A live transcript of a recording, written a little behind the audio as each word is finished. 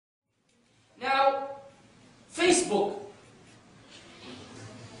Facebook.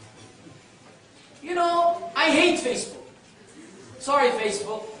 You know, I hate Facebook. Sorry,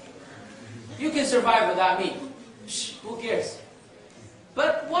 Facebook. You can survive without me. Shh, who cares?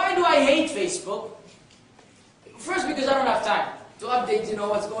 But why do I hate Facebook? First, because I don't have time to update, you know,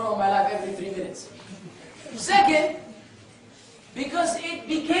 what's going on in my life every 3 minutes. Second, because it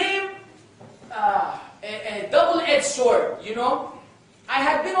became a double-edged sword, you know. I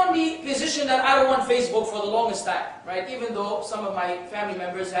had been on the position that I don't want Facebook for the longest time, right? Even though some of my family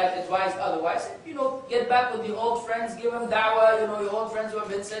members had advised otherwise. You know, get back with the old friends, give them da'wah, you know, your old friends who have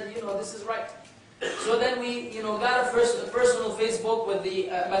been said, you know, this is right. So then we, you know, got a personal Facebook with the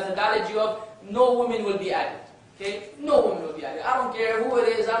methodology of no women will be added. Okay? No woman will be added. I don't care who it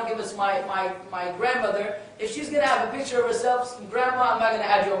is. I don't give us my grandmother. If she's going to have a picture of herself, grandma, I'm not going to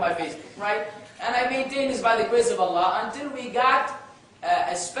add you on my Facebook, right? And I maintain this by the grace of Allah until we got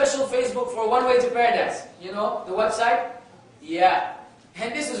a special Facebook for One Way to Paradise. You know, the website? Yeah.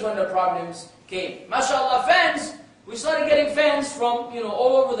 And this is when the problems came. MashaAllah, fans. We started getting fans from, you know,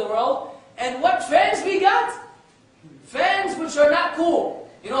 all over the world. And what fans we got? Fans which are not cool.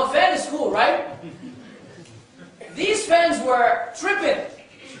 You know, a fan is cool, right? These fans were tripping,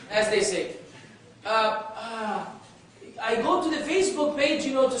 as they say. I go to the Facebook page,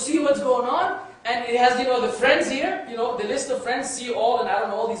 you know, to see what's going on. And it has, you know, the friends here, you know, the list of friends, see all, and I don't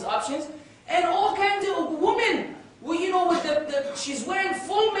know, all these options. And all kinds of women, you know, with she's wearing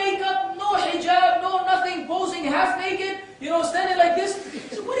full makeup, no hijab, no nothing, posing half naked, you know, standing like this.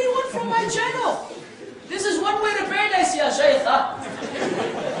 So what do you want from my channel? This is One Way to Paradise, ya Shaykh.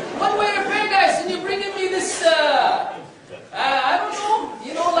 One Way to Paradise, and you're bringing me this, I don't know,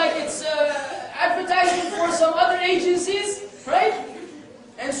 you know, like it's advertising for some other agencies, right?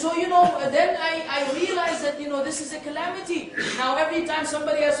 And so, you know, then I realized that, you know, this is a calamity. Now, every time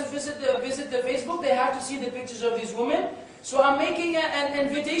somebody has to visit the Facebook, they have to see the pictures of these women. So I'm making an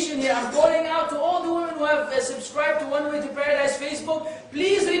invitation here. I'm calling out to all the women who have subscribed to One Way to Paradise Facebook.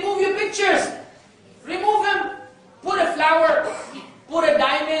 Please remove your pictures. Remove them. Put a flower. Put a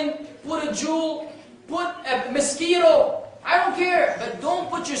diamond. Put a jewel. Put a mosquito. I don't care. But don't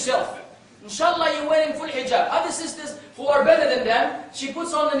put yourself. Inshallah, you're wearing full hijab. Other sisters who are better than them, she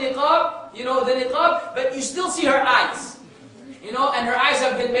puts on the niqab, you know, the niqab, but you still see her eyes. You know, and her eyes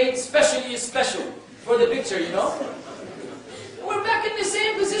have been made specially special for the picture, you know. We're back in the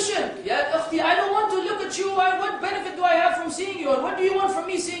same position. Yeah, Ukhti, I don't want to look at you. What benefit do I have from seeing you? And what do you want from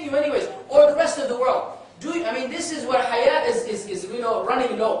me seeing you anyways? Or the rest of the world? I mean, this is where haya is you know,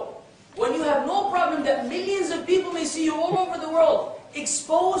 running low. When you have no problem that millions of people may see you all over the world,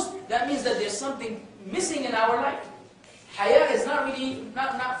 exposed, that means that there's something missing in our life. Haya is not really,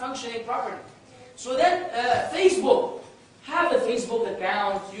 not functioning properly. So then, Facebook. Have a Facebook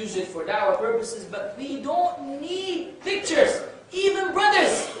account, use it for da'wah purposes, but we don't need pictures. Even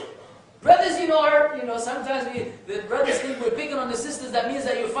brothers. Brothers, you know, sometimes the brothers think we're picking on the sisters, that means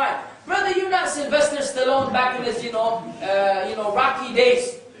that you're fine. Brother, you're not Sylvester Stallone back in his, you know, Rocky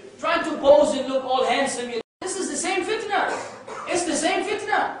days. Trying to pose and look all handsome. This is the same fitna. It's the same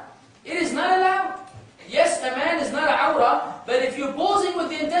fitna. It is not allowed. Yes, a man is not an awrah, but if you're posing with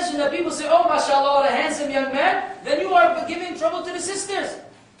the intention that people say, oh, mashallah, what a handsome young man, then you are giving trouble to the sisters.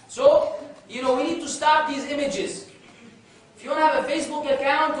 So, you know, we need to stop these images. If you want to have a Facebook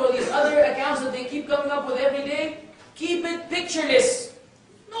account or these other accounts that they keep coming up with every day, keep it pictureless.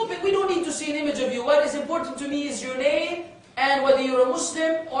 No, but we don't need to see an image of you. What is important to me is your name, and whether you're a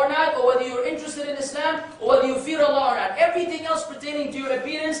Muslim or not, or whether you're interested in Islam, or whether you fear Allah or not. Everything else pertaining to your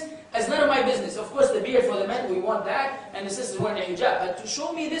appearance is none of my business. Of course, the beard for the men, we want that, and the sisters wearing a hijab. But to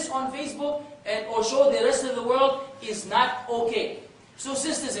show me this on Facebook, or show the rest of the world, is not okay. So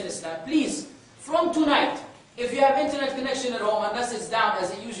sisters in Islam, please, from tonight, if you have internet connection at home, unless it's down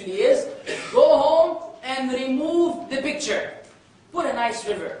as it usually is, go home and remove the picture. Put a nice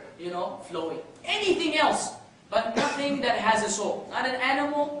river, you know, flowing. Anything else, but nothing that has a soul. Not an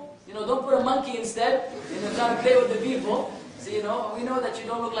animal, you know, don't put a monkey instead, you know, trying to play with the people. So, you know, we know that you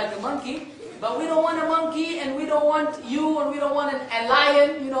don't look like a monkey, but we don't want a monkey, and we don't want you, and we don't want a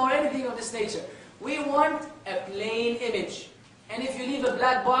lion, you know, or anything of this nature. We want a plain image. And if you leave a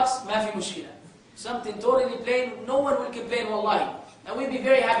black box, ma fi mushkila. Something totally plain, no one will complain, wallahi. And we'll be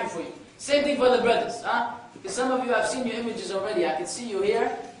very happy for you. Same thing for the brothers, huh? Because some of you have seen your images already. I can see you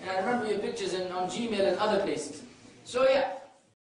here, and I remember your pictures on Gmail and other places. So yeah.